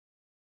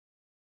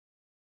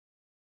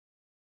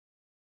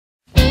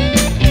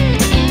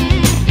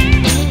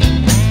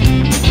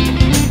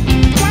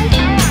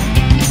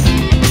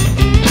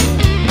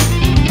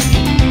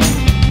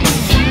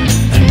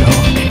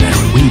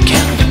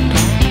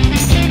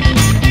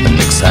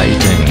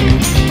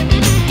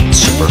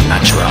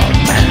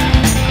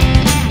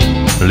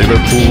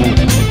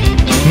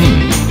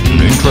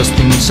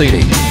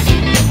city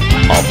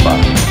of a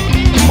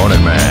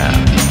modern man,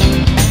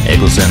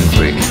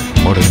 egocentric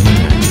modern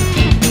man,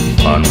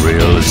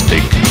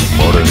 unrealistic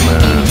modern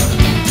man,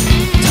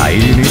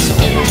 tiny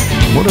soul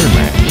modern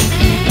man,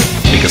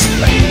 biggest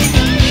play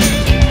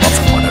of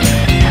a modern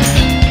man.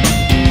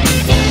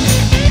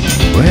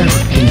 Where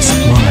is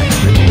my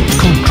remote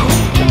control?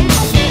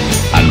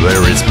 And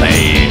where is my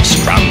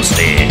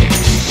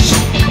drumsticks?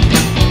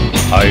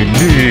 I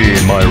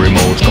need my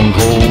remote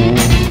control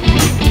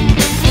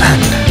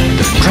and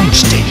the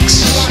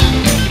drumsticks.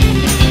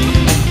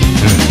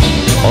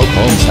 All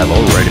poems have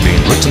already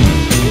been written.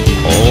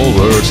 All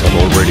words have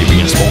already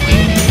been spoken.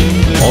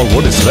 All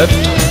what is left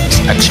is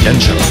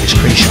accidental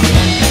discretion,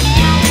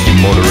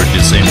 immoderate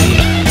sin,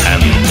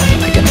 and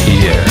I can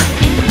hear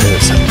the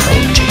birds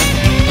approaching.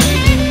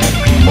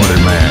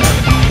 Modern man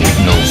with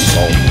no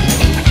soul.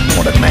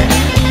 Modern man,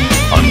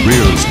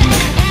 unrealistic,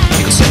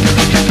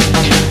 egocentric.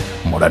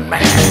 Modern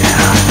man.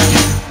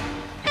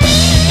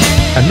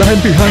 And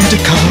I'm behind the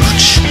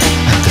couch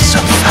and the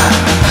sofa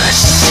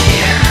is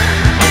here.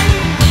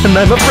 And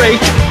I'm afraid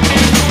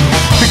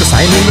because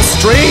I'm in a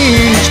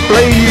strange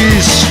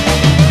place.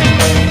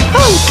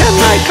 How can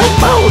I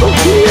come out of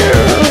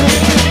here?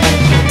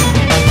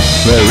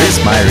 Where is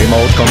my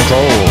remote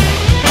control?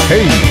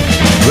 Hey,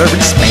 where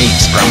is my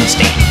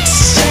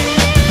drumsticks?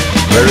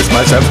 Where is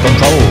my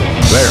self-control?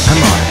 Where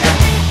am I?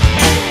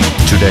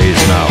 Today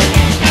is now.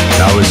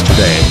 Now is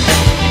today.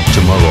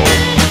 Tomorrow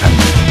and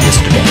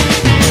yesterday.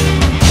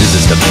 This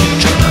is the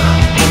picture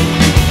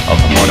of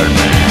a modern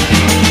man.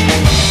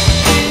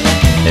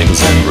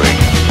 Egocentric,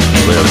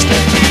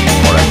 realistic,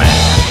 modern man.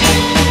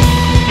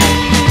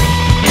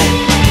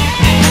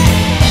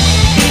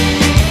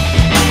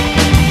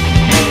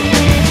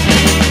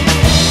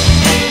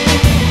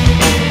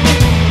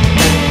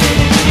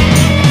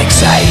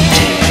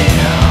 Exciting,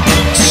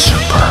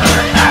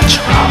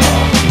 supernatural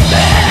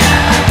man.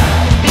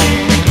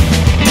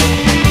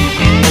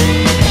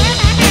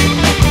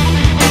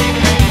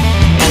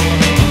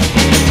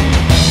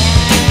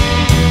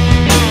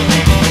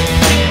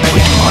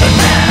 With modern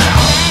man.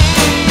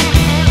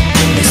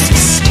 This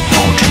is the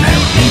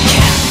ordinary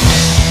weekend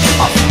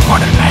of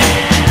modern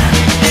man.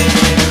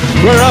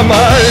 Where am I?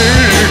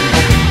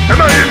 Am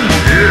I in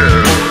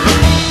here?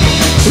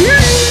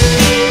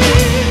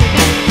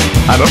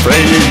 I'm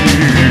afraid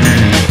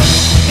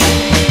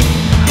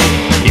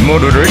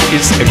immoderate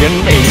is again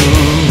in,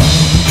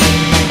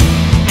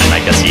 and I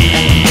can see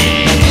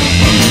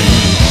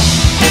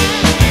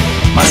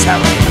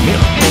myself.